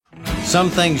Some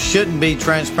things shouldn't be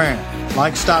transparent,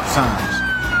 like stop signs.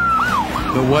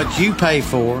 But what you pay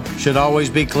for should always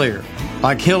be clear,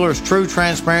 like Hiller's True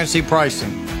Transparency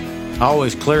Pricing.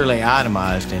 Always clearly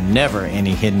itemized and never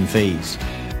any hidden fees.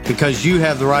 Because you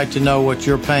have the right to know what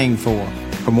you're paying for.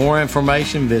 For more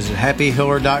information, visit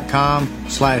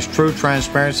happyhiller.com/true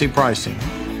transparency pricing.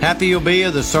 Happy you'll be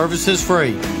if the service is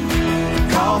free.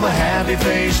 Call the Happy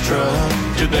Face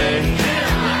Truck today.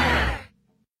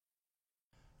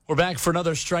 We're back for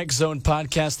another Strike Zone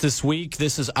podcast this week.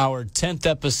 This is our 10th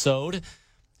episode.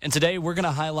 And today we're going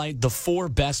to highlight the 4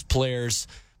 best players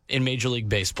in Major League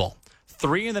Baseball.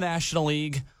 3 in the National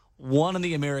League, 1 in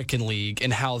the American League,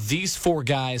 and how these 4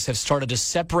 guys have started to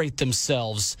separate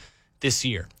themselves this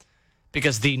year.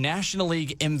 Because the National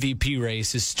League MVP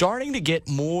race is starting to get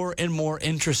more and more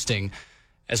interesting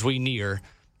as we near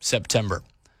September.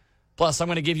 Plus, I'm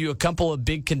going to give you a couple of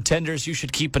big contenders you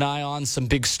should keep an eye on, some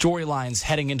big storylines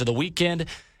heading into the weekend.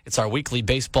 It's our weekly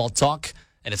baseball talk,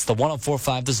 and it's the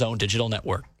 104.5 The Zone Digital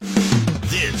Network.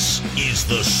 This is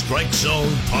the Strike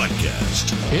Zone Podcast.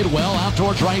 Hit well out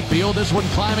towards right field. This one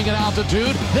climbing at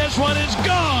altitude. This one is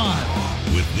gone.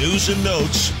 With news and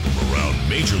notes from around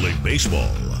Major League Baseball.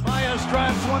 Baez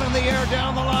drives one in the air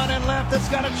down the line and left. It's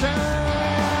got a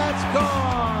chance.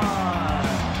 Gone.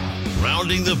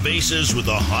 Rounding the bases with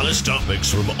the hottest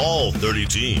topics from all 30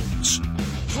 teams.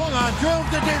 Swung on, drilled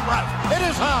to deep right. It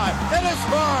is high. It is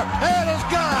far. It is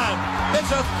gone. It's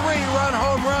a 3-run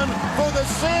home run for the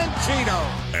San Chino.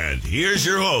 And here's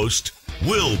your host,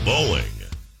 Will Bowling.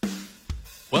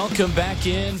 Welcome back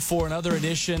in for another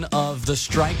edition of the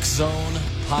Strike Zone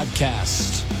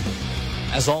Podcast.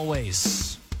 As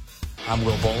always, I'm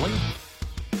Will Bowling.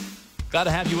 Glad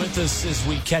to have you with us as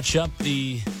we catch up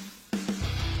the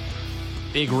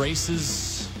big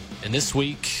races. And this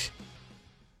week,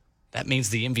 that means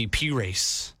the MVP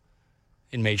race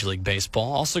in Major League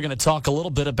Baseball. Also going to talk a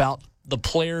little bit about the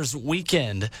Players'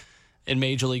 Weekend in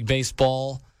Major League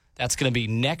Baseball. That's going to be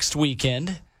next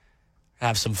weekend.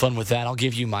 Have some fun with that. I'll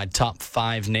give you my top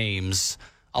 5 names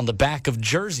on the back of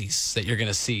jerseys that you're going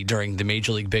to see during the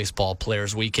Major League Baseball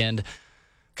Players' Weekend. A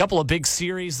couple of big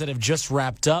series that have just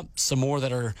wrapped up, some more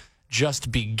that are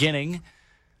just beginning.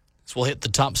 So we'll hit the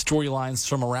top storylines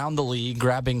from around the league,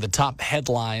 grabbing the top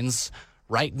headlines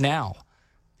right now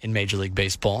in Major League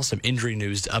Baseball. Some injury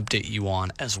news to update you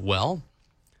on as well.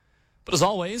 But as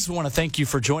always, we want to thank you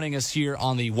for joining us here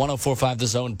on the 104.5 The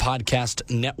Zone Podcast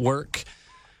Network.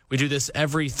 We do this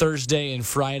every Thursday and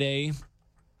Friday,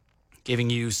 giving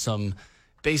you some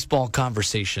baseball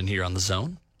conversation here on The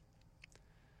Zone.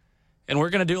 And we're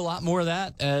going to do a lot more of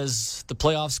that as the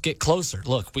playoffs get closer.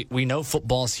 Look, we know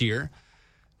football's here.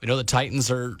 We know the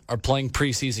Titans are playing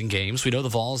preseason games. We know the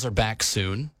Vols are back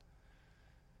soon.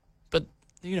 But,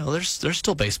 you know, there's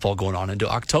still baseball going on into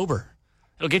October.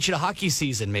 It'll get you to hockey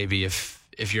season maybe if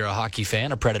you're a hockey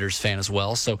fan, a Predators fan as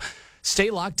well. So stay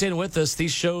locked in with us.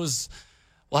 These shows,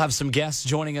 we'll have some guests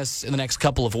joining us in the next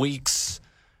couple of weeks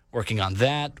working on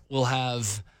that. We'll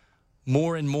have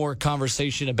more and more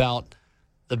conversation about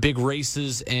the big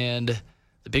races and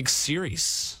the big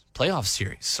series, playoff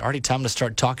series. Already time to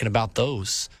start talking about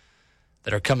those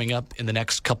that are coming up in the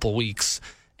next couple weeks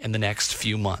and the next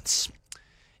few months.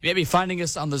 You may be finding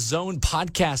us on the Zone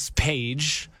Podcast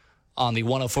page on the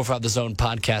 104.5 The Zone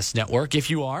Podcast Network. If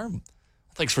you are,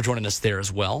 thanks for joining us there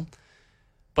as well.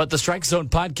 But the Strike Zone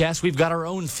Podcast, we've got our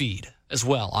own feed as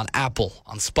well on Apple,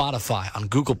 on Spotify, on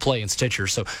Google Play, and Stitcher.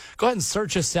 So go ahead and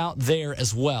search us out there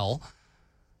as well.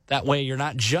 That way you're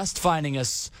not just finding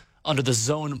us under the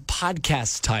Zone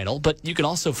Podcast title, but you can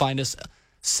also find us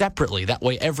separately. That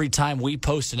way every time we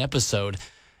post an episode,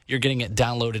 you're getting it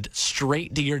downloaded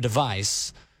straight to your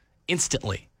device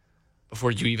instantly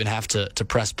before you even have to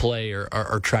press play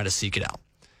or try to seek it out.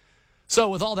 So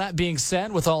with all that being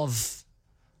said, with all of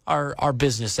our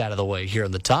business out of the way here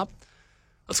on the top,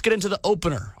 let's get into the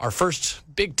opener, our first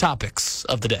big topics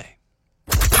of the day.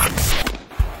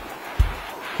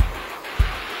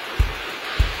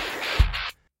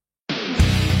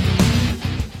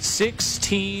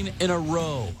 16 in a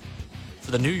row for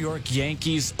the New York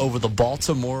Yankees over the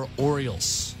Baltimore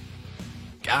Orioles.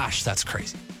 Gosh, that's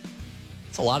crazy.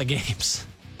 It's a lot of games.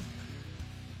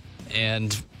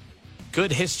 And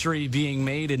good history being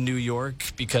made in New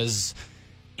York because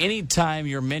anytime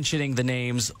you're mentioning the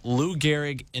names Lou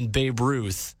Gehrig and Babe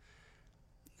Ruth,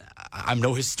 I'm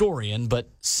no historian, but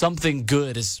something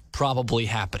good is probably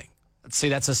happening. Let's say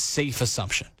that's a safe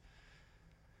assumption.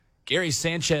 Gary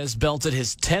Sanchez belted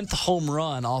his 10th home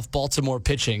run off Baltimore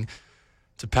pitching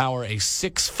to power a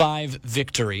 6-5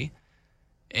 victory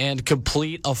and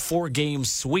complete a 4-game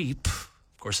sweep.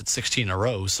 Of course, it's 16 in a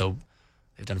row, so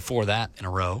They've done 4 of that in a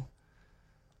row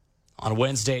on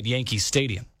Wednesday at Yankee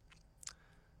Stadium.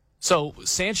 So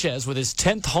Sanchez, with his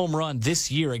 10th home run this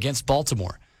year against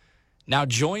Baltimore, now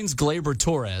joins Gleyber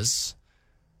Torres,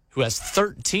 who has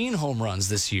 13 home runs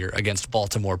this year against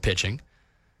Baltimore pitching,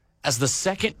 as the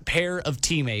second pair of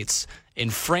teammates in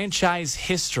franchise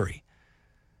history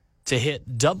to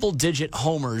hit double-digit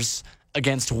homers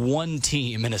against one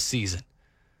team in a season.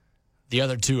 The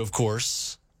other two, of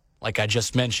course, like I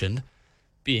just mentioned,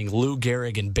 being Lou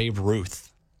Gehrig and Babe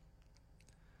Ruth.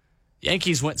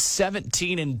 Yankees went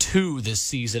 17-2 this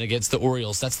season against the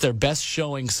Orioles. That's their best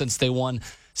showing since they won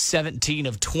 17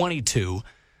 of 22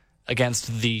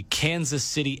 against the Kansas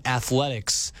City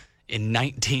Athletics in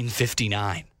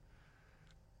 1959.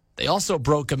 They also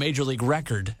broke a Major League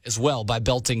record as well by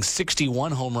belting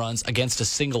 61 home runs against a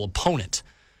single opponent.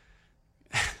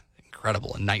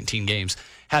 Incredible, in 19 games,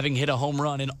 having hit a home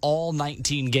run in all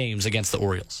 19 games against the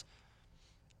Orioles.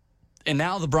 And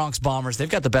now the Bronx Bombers, they've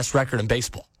got the best record in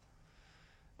baseball,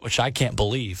 which I can't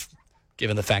believe,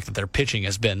 given the fact that their pitching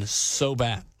has been so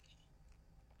bad.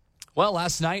 Well,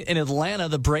 last night in Atlanta,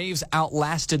 the Braves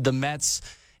outlasted the Mets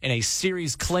in a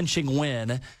series-clinching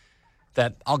win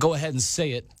that, I'll go ahead and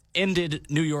say it, ended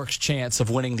New York's chance of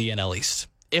winning the NL East,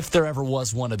 if there ever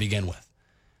was one to begin with.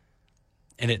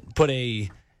 And it put a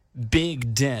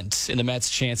big dent in the Mets'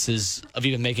 chances of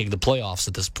even making the playoffs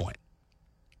at this point.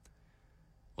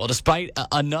 Well, despite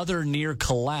another near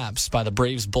collapse by the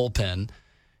Braves bullpen,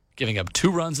 giving up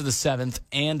 2 runs in the 7th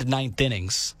and 9th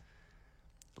innings,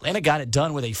 Atlanta got it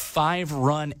done with a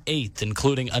 5-run 8th,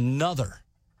 including another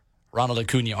Ronald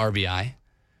Acuna RBI,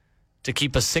 to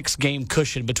keep a 6-game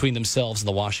cushion between themselves and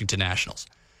the Washington Nationals.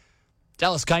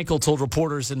 Dallas Keuchel told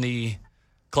reporters in the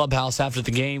clubhouse after the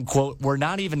game, quote, "We're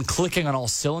not even clicking on all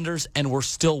cylinders, and we're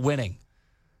still winning.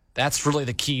 That's really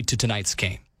the key to tonight's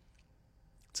game."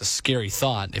 It's a scary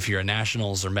thought if you're a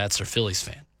Nationals or Mets or Phillies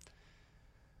fan.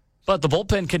 But the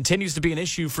bullpen continues to be an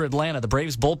issue for Atlanta. The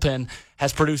Braves bullpen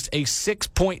has produced a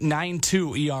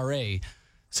 6.92 ERA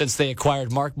since they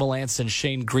acquired Mark Melancon,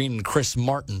 Shane Green, and Chris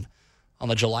Martin on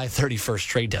the July 31st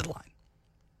trade deadline.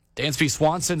 Dansby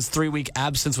Swanson's 3-week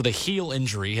absence with a heel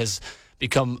injury has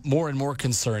become more and more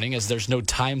concerning as there's no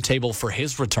timetable for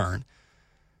his return.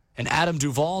 And Adam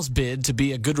Duvall's bid to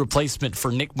be a good replacement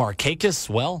for Nick Markakis,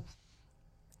 well,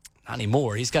 not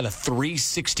anymore. He's got a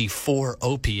 364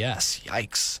 OPS.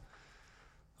 Yikes.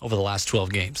 Over the last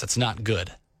 12 games. That's not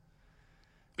good.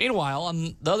 Meanwhile,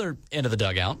 on the other end of the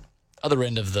dugout, other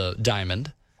end of the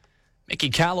diamond, Mickey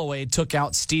Callaway took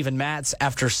out Steven Matz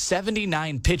after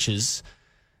 79 pitches.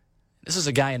 This is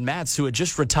a guy in Matz who had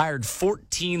just retired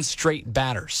 14 straight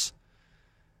batters.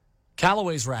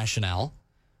 Callaway's rationale,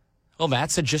 well,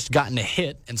 Matz had just gotten a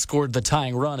hit and scored the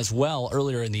tying run as well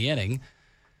earlier in the inning.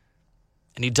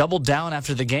 And he doubled down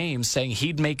after the game, saying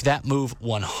he'd make that move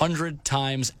 100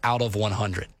 times out of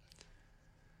 100.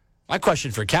 My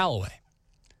question for Callaway,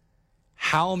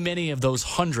 how many of those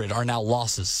 100 are now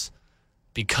losses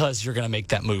because you're going to make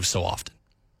that move so often?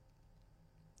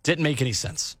 Didn't make any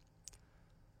sense.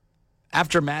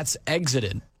 After Matz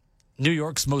exited, New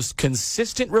York's most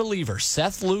consistent reliever,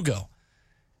 Seth Lugo,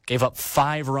 gave up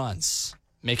 5 runs,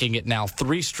 making it now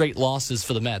 3 straight losses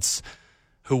for the Mets,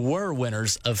 who were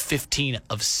winners of 15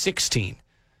 of 16.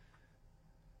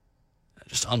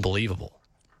 Just unbelievable.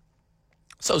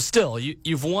 So still,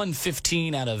 you've won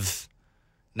 15 out of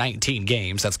 19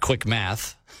 games. That's quick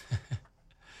math.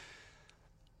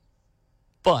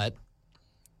 But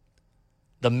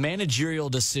the managerial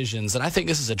decisions, and I think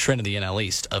this is a trend in the NL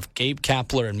East, of Gabe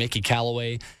Kapler and Mickey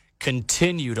Callaway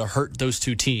continue to hurt those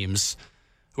two teams,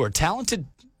 who are talented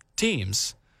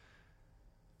teams,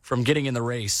 from getting in the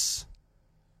race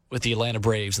with the Atlanta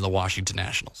Braves and the Washington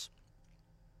Nationals.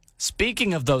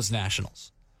 Speaking of those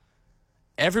Nationals,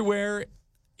 everywhere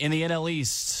in the NL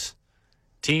East,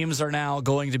 teams are now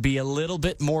going to be a little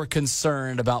bit more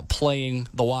concerned about playing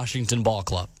the Washington Ball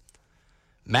Club.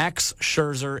 Max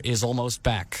Scherzer is almost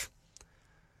back.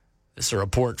 This is a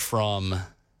report from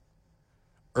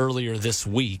earlier this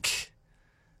week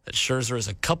that Scherzer is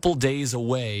a couple days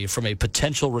away from a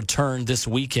potential return this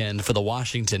weekend for the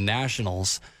Washington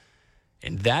Nationals,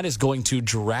 and that is going to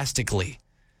drastically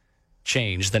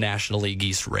change the National League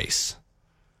East race.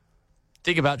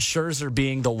 Think about Scherzer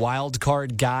being the wild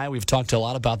card guy. We've talked a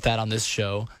lot about that on this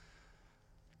show,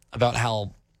 about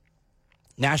how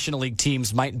National League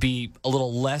teams might be a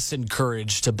little less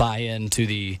encouraged to buy into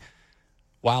the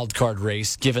wild card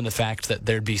race, given the fact that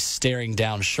they'd be staring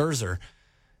down Scherzer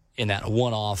in that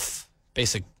one-off,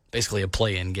 basically a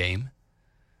play-in game.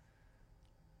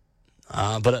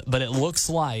 But it looks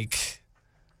like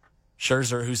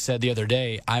Scherzer, who said the other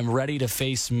day, I'm ready to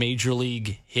face Major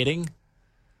League hitting,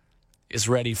 is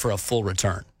ready for a full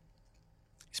return.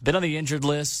 He's been on the injured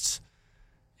list,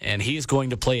 and he is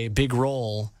going to play a big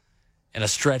role in a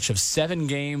stretch of 7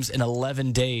 games in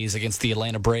 11 days against the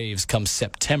Atlanta Braves come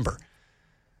September.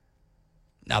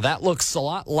 Now, that looks a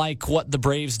lot like what the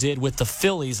Braves did with the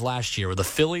Phillies last year, where the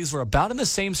Phillies were about in the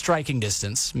same striking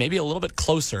distance, maybe a little bit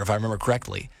closer if I remember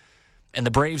correctly. And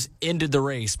the Braves ended the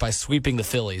race by sweeping the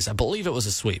Phillies. I believe it was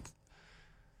a sweep.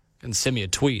 You can send me a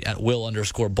tweet at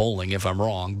Will_Bowling if I'm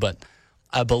wrong, but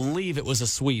I believe it was a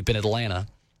sweep in Atlanta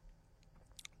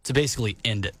to basically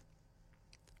end it.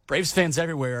 Braves fans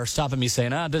everywhere are stopping me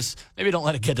saying, just maybe don't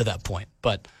let it get to that point.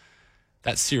 But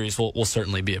that series will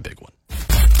certainly be a big one.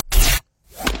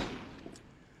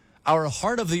 Our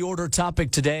heart of the order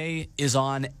topic today is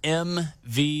on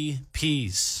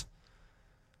MVPs.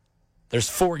 There's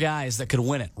 4 guys that could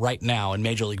win it right now in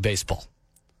Major League Baseball.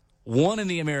 1 in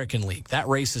the American League. That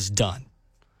race is done.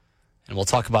 And we'll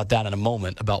talk about that in a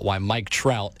moment, about why Mike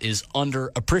Trout is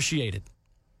underappreciated.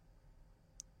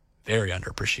 Very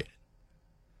underappreciated.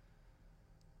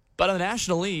 But in the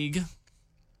National League,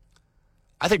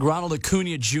 I think Ronald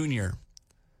Acuna Jr.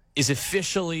 is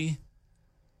officially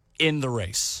in the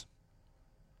race.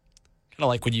 Kind of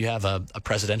like when you have a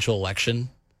presidential election.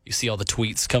 You see all the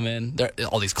tweets come in.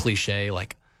 All these cliche,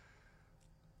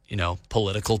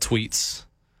 political tweets.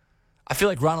 I feel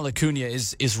like Ronald Acuna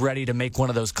is ready to make one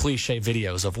of those cliche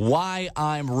videos of why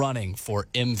I'm running for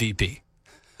MVP.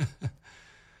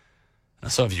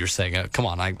 Some of you are saying, come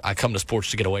on, I come to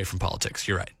sports to get away from politics.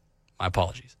 You're right. My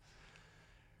apologies.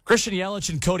 Christian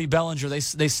Yelich and Cody Bellinger, they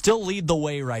still lead the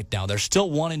way right now. They're still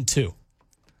 1-2.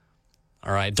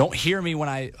 All right, don't hear me when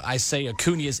I say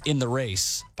Acuna is in the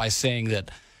race by saying that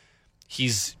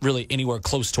he's really anywhere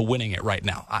close to winning it right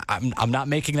now. I'm not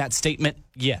making that statement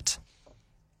yet.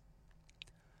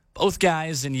 Both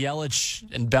guys in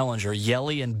Yelich and Bellinger,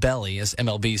 Yelly and Belly, as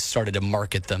MLB started to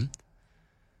market them,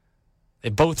 they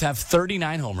both have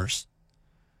 39 homers.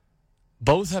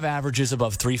 Both have averages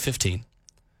above 315.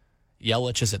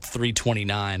 Yelich is at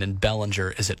 329 and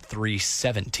Bellinger is at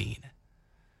 317.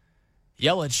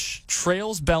 Yelich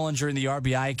trails Bellinger in the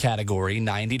RBI category,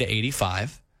 90 to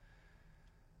 85.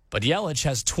 But Yelich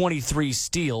has 23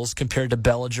 steals compared to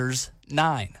Bellinger's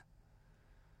 9.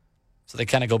 So they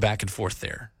kind of go back and forth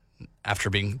there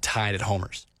after being tied at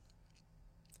homers.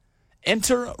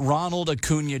 Enter Ronald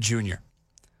Acuna Jr.,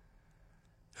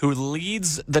 who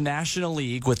leads the National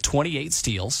League with 28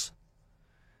 steals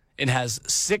and has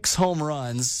 6 home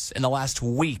runs in the last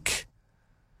week.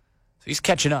 So he's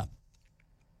catching up.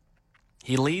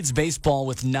 He leads baseball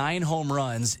with 9 home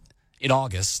runs in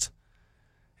August.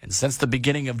 And since the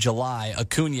beginning of July,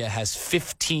 Acuna has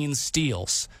 15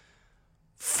 steals,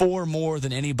 4 more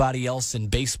than anybody else in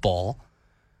baseball,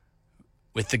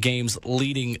 with the game's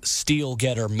leading steal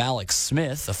getter Malik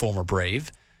Smith, a former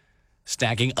Brave,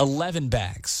 snagging 11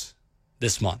 bags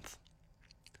this month.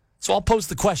 So I'll pose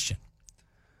the question.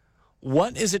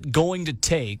 What is it going to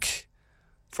take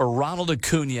for Ronald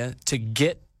Acuna to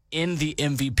get in the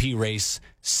MVP race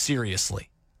seriously?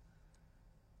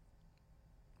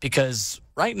 Because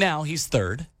right now he's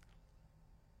third.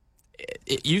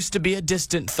 It used to be a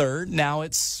distant third. Now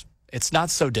it's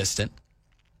not so distant.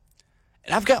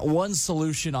 And I've got one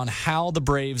solution on how the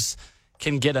Braves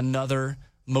can get another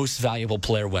most valuable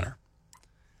player winner.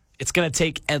 It's going to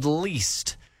take at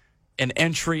least an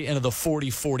entry into the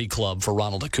 40-40 club for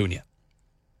Ronald Acuna.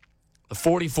 The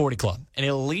 40-40 club, an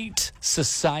elite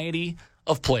society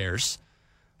of players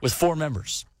with 4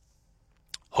 members.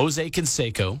 Jose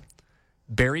Canseco,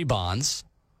 Barry Bonds,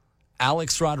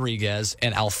 Alex Rodriguez,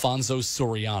 and Alfonso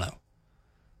Soriano.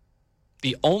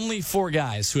 The only 4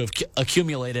 guys who have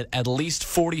accumulated at least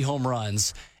 40 home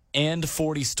runs and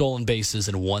 40 stolen bases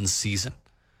in one season.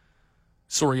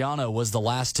 Soriano was the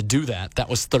last to do that. That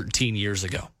was 13 years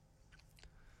ago.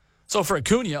 So for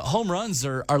Acuna, home runs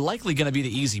are likely going to be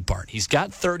the easy part. He's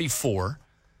got 34,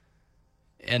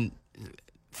 and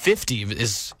 50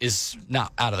 is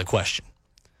not out of the question.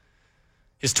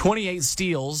 His 28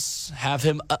 steals have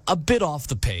him a bit off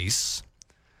the pace.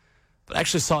 But I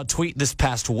actually saw a tweet this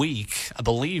past week, I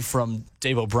believe from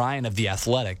Dave O'Brien of The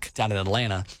Athletic down in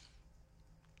Atlanta,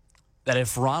 that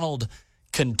if Ronald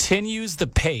continues the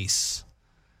pace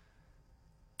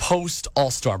post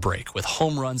All-Star break with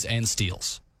home runs and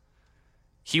steals,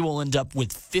 he will end up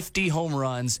with 50 home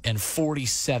runs and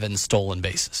 47 stolen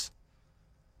bases.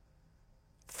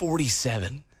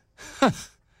 47.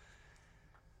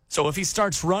 So if he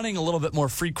starts running a little bit more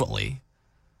frequently,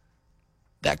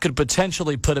 that could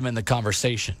potentially put him in the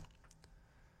conversation.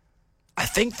 I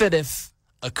think that if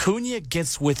Acuna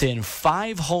gets within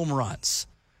 5 home runs,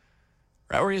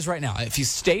 right where he is right now, if he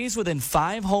stays within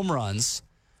 5 home runs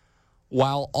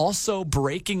while also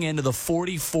breaking into the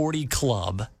 40-40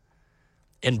 club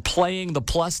and playing the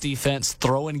plus defense,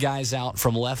 throwing guys out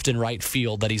from left and right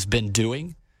field that he's been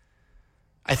doing,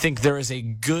 I think there is a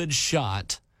good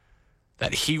shot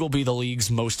that he will be the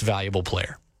league's most valuable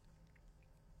player.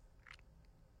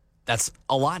 That's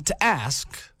a lot to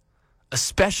ask,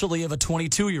 especially of a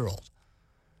 22-year-old.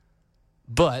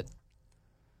 But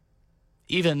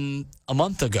even a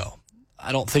month ago,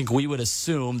 I don't think we would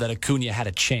assume that Acuna had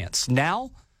a chance.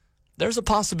 Now, there's a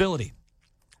possibility.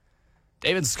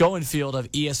 David Schoenfield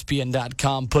of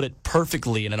ESPN.com put it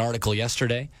perfectly in an article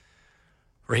yesterday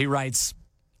where he writes,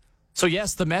 so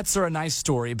yes, the Mets are a nice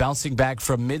story, bouncing back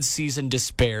from midseason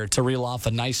despair to reel off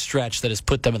a nice stretch that has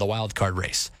put them in the wild card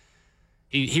race.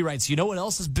 He writes, you know what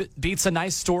else beats a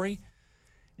nice story?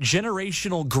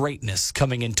 Generational greatness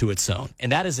coming into its own.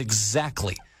 And that is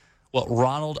exactly what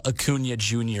Ronald Acuna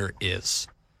Jr. is.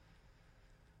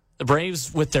 The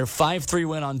Braves, with their 5-3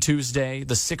 win on Tuesday,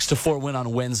 the 6-4 win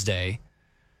on Wednesday,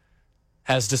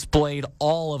 has displayed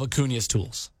all of Acuna's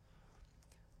tools.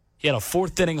 He had a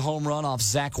 4th-inning home run off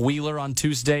Zach Wheeler on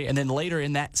Tuesday, and then later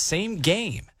in that same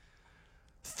game,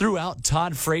 threw out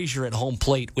Todd Frazier at home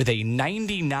plate with a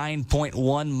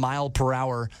 99.1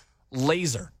 mile-per-hour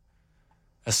laser,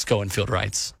 as Schoenfield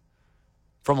writes,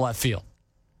 from left field.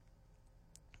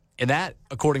 And that,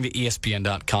 according to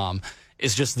ESPN.com,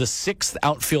 is just the 6th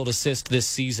outfield assist this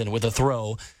season with a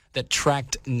throw that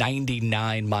tracked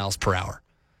 99 miles per hour.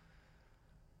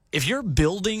 If you're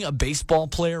building a baseball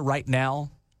player right now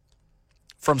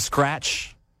from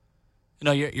scratch, you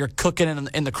know, you're cooking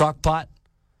in the crock pot,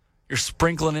 you're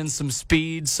sprinkling in some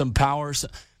speed, some power,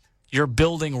 you're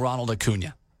building Ronald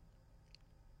Acuna.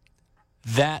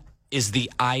 That is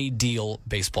the ideal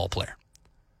baseball player.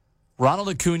 Ronald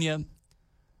Acuna,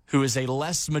 who is a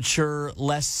less mature,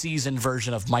 less seasoned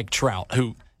version of Mike Trout,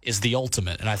 who is the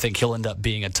ultimate, and I think he'll end up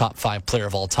being a top 5 player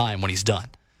of all time when he's done.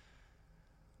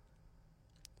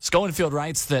 Schoenfield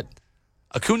writes that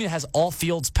Acuna has all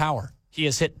fields power. He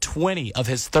has hit 20 of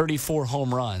his 34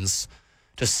 home runs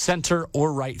to center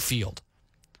or right field.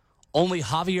 Only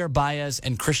Javier Baez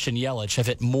and Christian Yelich have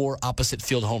hit more opposite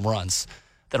field home runs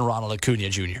than Ronald Acuna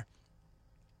Jr.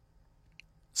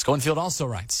 Schoenfield also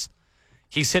writes,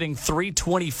 he's hitting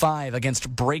 .325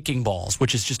 against breaking balls,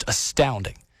 which is just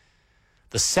astounding.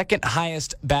 The 2nd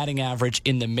highest batting average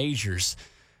in the majors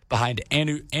behind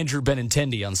Andrew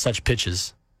Benintendi on such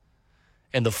pitches,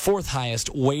 and the 4th highest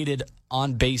weighted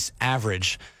on-base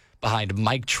average behind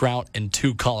Mike Trout and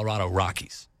 2 Colorado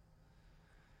Rockies.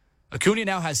 Acuna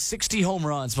now has 60 home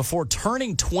runs before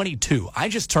turning 22. I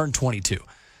just turned 22,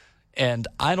 and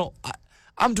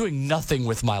I'm doing nothing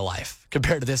with my life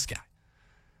compared to this guy.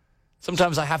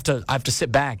 Sometimes I have to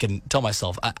sit back and tell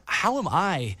myself, how am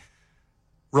I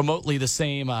remotely the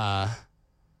same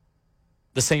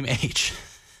age?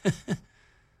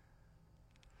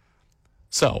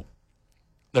 So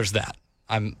there's that.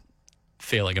 I'm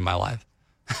failing in my life.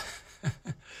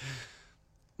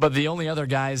 But the only other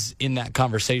guys in that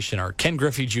conversation are Ken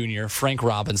Griffey Jr., Frank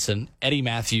Robinson, Eddie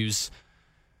Matthews,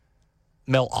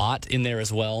 Mel Ott in there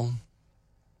as well.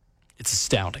 It's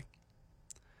astounding.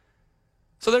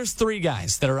 So there's 3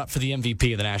 guys that are up for the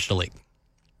MVP of the National League.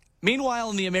 Meanwhile,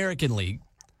 in the American League,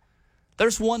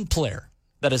 there's 1 player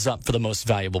that is up for the most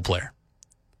valuable player.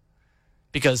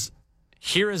 Because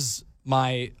here is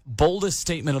my boldest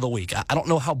statement of the week. I don't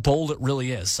know how bold it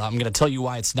really is. So I'm going to tell you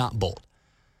why it's not bold.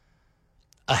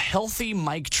 A healthy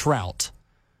Mike Trout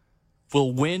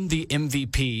will win the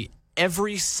MVP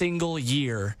every single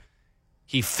year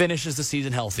he finishes the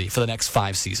season healthy for the next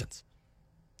 5 seasons.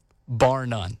 Bar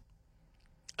none.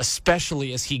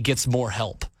 Especially as he gets more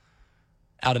help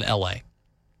out in L.A.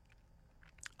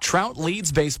 Trout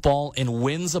leads baseball in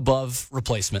wins above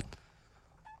replacement,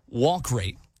 walk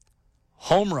rate,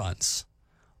 home runs,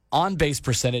 on-base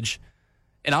percentage,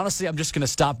 and honestly, I'm just going to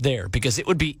stop there because it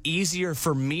would be easier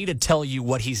for me to tell you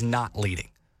what he's not leading.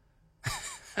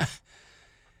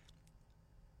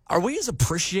 Are we as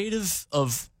appreciative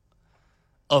of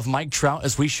Mike Trout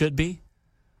as we should be?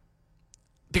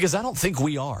 Because I don't think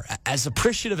we are. As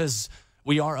appreciative as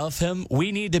we are of him,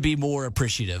 we need to be more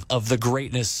appreciative of the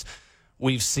greatness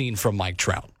we've seen from Mike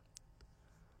Trout.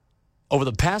 Over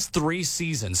the past 3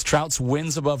 seasons, Trout's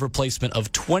wins above replacement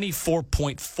of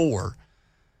 24.4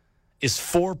 is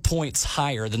 4 points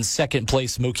higher than second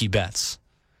place Mookie Betts,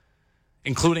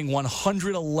 including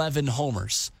 111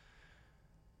 homers,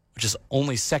 which is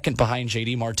only second behind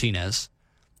J.D. Martinez,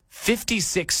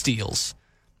 56 steals,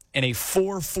 and a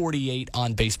 .448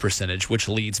 on-base percentage, which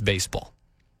leads baseball.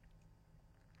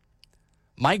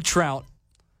 Mike Trout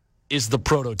is the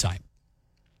prototype.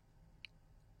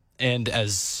 And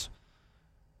as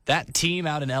that team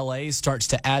out in L.A. starts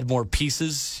to add more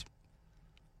pieces,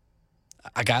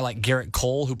 a guy like Garrett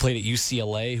Cole, who played at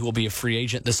UCLA, who will be a free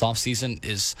agent this offseason,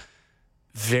 is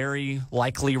very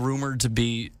likely rumored to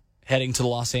be heading to the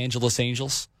Los Angeles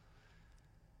Angels.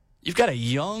 You've got a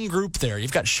young group there.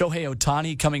 You've got Shohei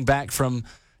Ohtani coming back from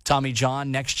Tommy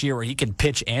John next year where he can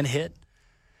pitch and hit.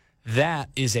 That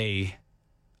is a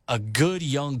good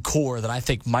young core that I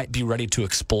think might be ready to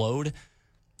explode,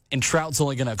 and Trout's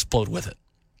only going to explode with it.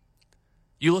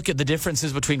 You look at the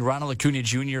differences between Ronald Acuna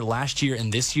Jr. last year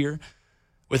and this year,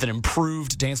 with an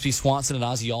improved Dansby Swanson and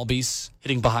Ozzie Albies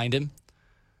hitting behind him,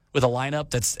 with a lineup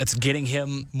that's getting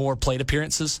him more plate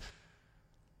appearances.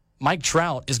 Mike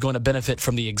Trout is going to benefit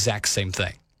from the exact same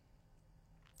thing.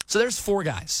 So there's 4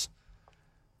 guys.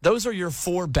 Those are your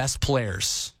 4 best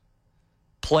players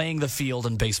playing the field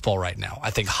in baseball right now.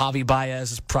 I think Javi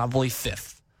Baez is probably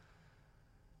 5th.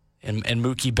 And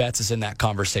Mookie Betts is in that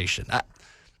conversation.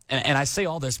 And I say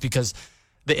all this because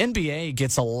the NBA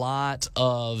gets a lot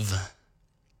of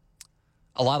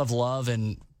love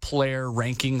and player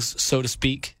rankings, so to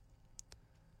speak.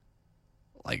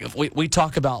 Like if we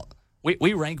talk about,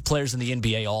 we rank players in the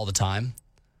NBA all the time,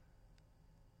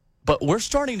 but we're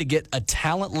starting to get a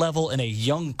talent level and a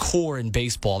young core in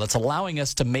baseball that's allowing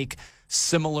us to make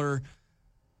similar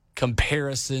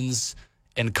comparisons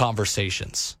and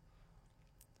conversations.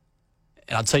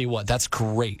 And I'll tell you what, that's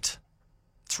great.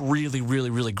 It's really, really,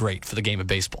 really great for the game of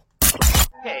baseball.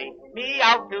 Take me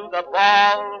out to the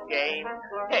ball game.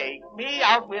 Take me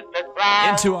out with the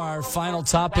crowd. Into our final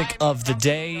topic of the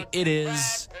day, it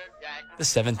is the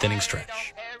 7th inning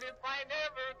stretch.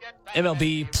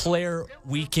 MLB Player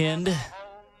Weekend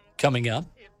coming up.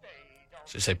 I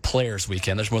should say Players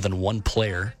Weekend. There's more than one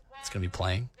player that's going to be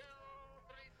playing.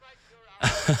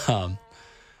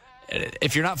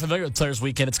 If you're not familiar with Players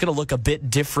Weekend, it's going to look a bit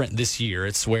different this year.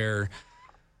 It's where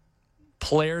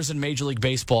players in Major League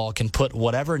Baseball can put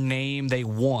whatever name they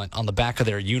want on the back of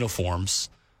their uniforms,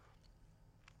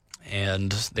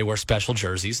 and they wear special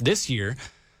jerseys. This year,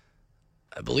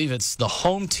 I believe it's the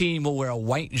home team will wear a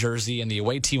white jersey and the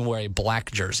away team will wear a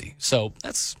black jersey. So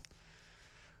that's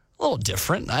a little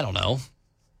different. I don't know.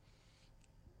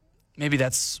 Maybe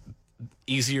that's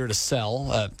easier to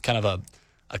sell, kind of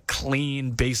a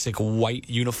clean, basic white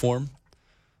uniform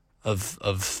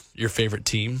of your favorite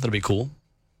team. That'll be cool.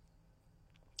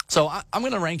 So I'm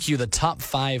going to rank you the top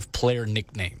 5 player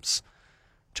nicknames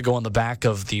to go on the back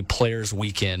of the Players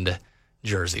Weekend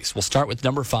jerseys. We'll start with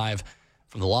number 5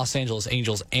 from the Los Angeles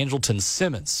Angels, Andrelton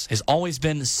Simmons. Has always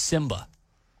been Simba.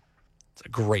 It's a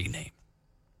great name.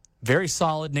 Very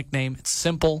solid nickname. It's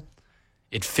simple.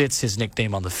 It fits his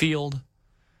nickname on the field.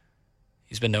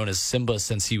 He's been known as Simba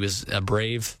since he was a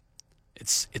Brave.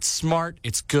 It's smart.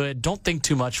 It's good. Don't think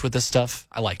too much with this stuff.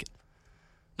 I like it.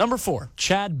 Number 4,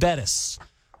 Chad Bettis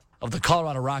of the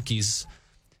Colorado Rockies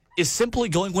is simply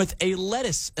going with a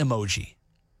lettuce emoji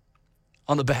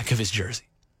on the back of his jersey.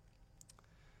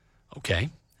 Okay,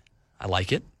 I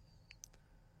like it.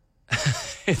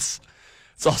 It's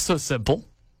also simple.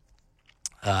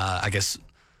 I guess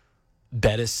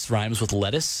Bettis rhymes with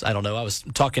lettuce. I don't know. I was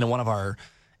talking to one of our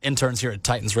interns here at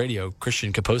Titans Radio,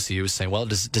 Christian Kaposi, who was saying, well,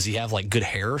 does he have like good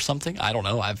hair or something? I don't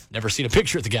know. I've never seen a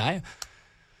picture of the guy.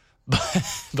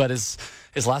 But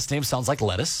his last name sounds like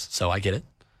lettuce, so I get it.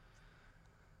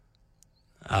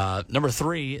 Number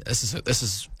 3, this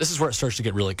is where it starts to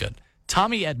get really good.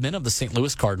 Tommy Edman of the St.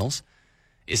 Louis Cardinals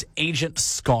is Agent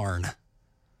Scarn.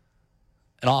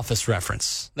 An Office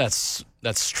reference. That's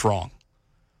strong.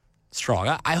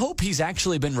 Strong. I hope he's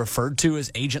actually been referred to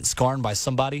as Agent Scarn by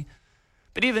somebody.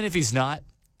 But even if he's not,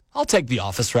 I'll take the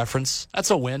Office reference.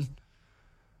 That's a win.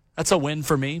 That's a win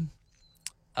for me.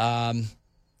 I'm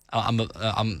going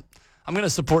to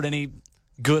support any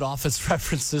good Office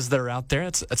references that are out there.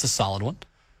 It's a solid one.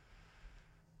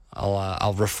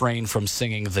 I'll refrain from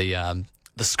singing the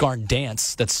Scarn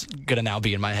dance that's going to now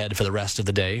be in my head for the rest of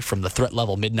the day from the Threat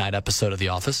Level Midnight episode of The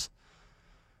Office.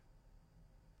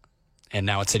 And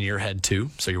now it's in your head too,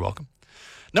 so you're welcome.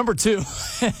 Number 2,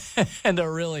 and a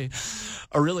really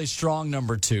strong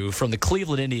number 2 from the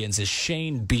Cleveland Indians is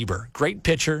Shane Bieber. Great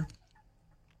pitcher.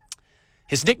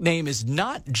 His nickname is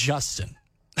not Justin.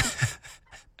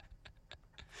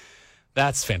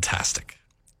 That's fantastic.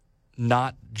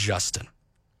 Not Justin.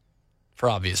 For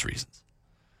obvious reasons.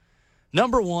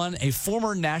 Number 1, a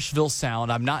former Nashville Sound.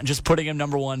 I'm not just putting him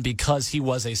number 1 because he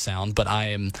was a Sound, but I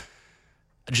am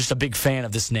just a big fan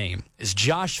of this name, is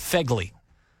Josh Phegley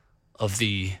of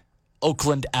the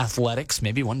Oakland Athletics.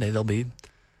 Maybe one day they'll be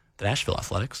the Nashville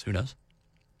Athletics. Who knows?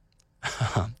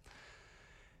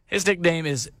 His nickname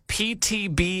is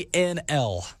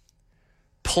PTBNL,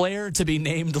 player to be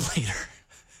named later.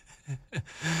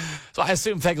 So I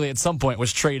assume Phegley at some point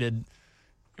was traded,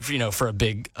 for a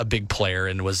big player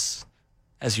and was,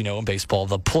 as you know in baseball,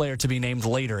 the player to be named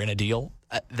later in a deal.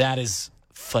 That is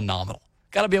phenomenal.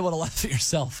 Got to be able to laugh at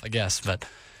yourself, I guess, but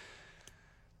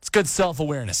it's good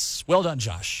self-awareness. Well done,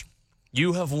 Josh.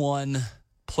 You have won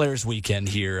Players Weekend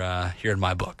here in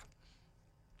my book.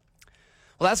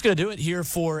 Well, that's going to do it here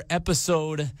for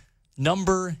episode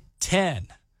number 10.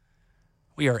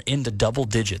 We are into double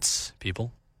digits,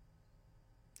 people.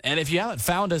 And if you haven't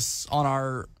found us on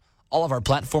all of our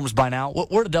platforms by now,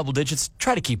 we're to double digits.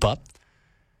 Try to keep up.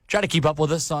 Try to keep up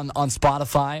with us on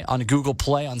Spotify, on Google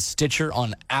Play, on Stitcher,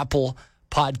 on Apple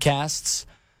Podcasts.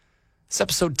 It's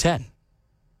episode 10.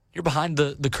 You're behind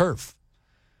the curve.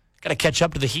 Got to catch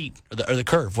up to the heat or the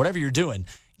curve. Whatever you're doing,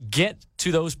 get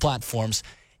to those platforms.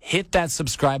 Hit that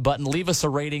subscribe button. Leave us a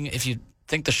rating. If you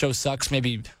think the show sucks,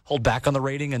 maybe hold back on the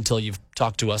rating until you've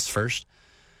talked to us first.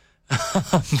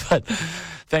 But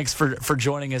thanks for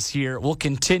joining us here. We'll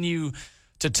continue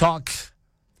to talk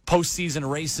postseason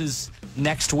races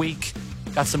next week.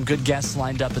 Got some good guests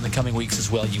lined up in the coming weeks as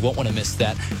well. You won't want to miss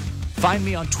that. Find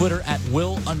me on Twitter at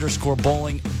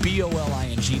Will_Bowling,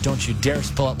 BOLING. Don't you dare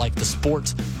spell it like the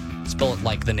sport. Spell it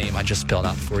like the name I just spelled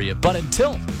out for you. But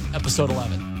until episode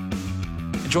 11,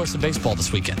 enjoy some baseball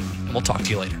this weekend, and we'll talk to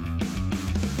you later.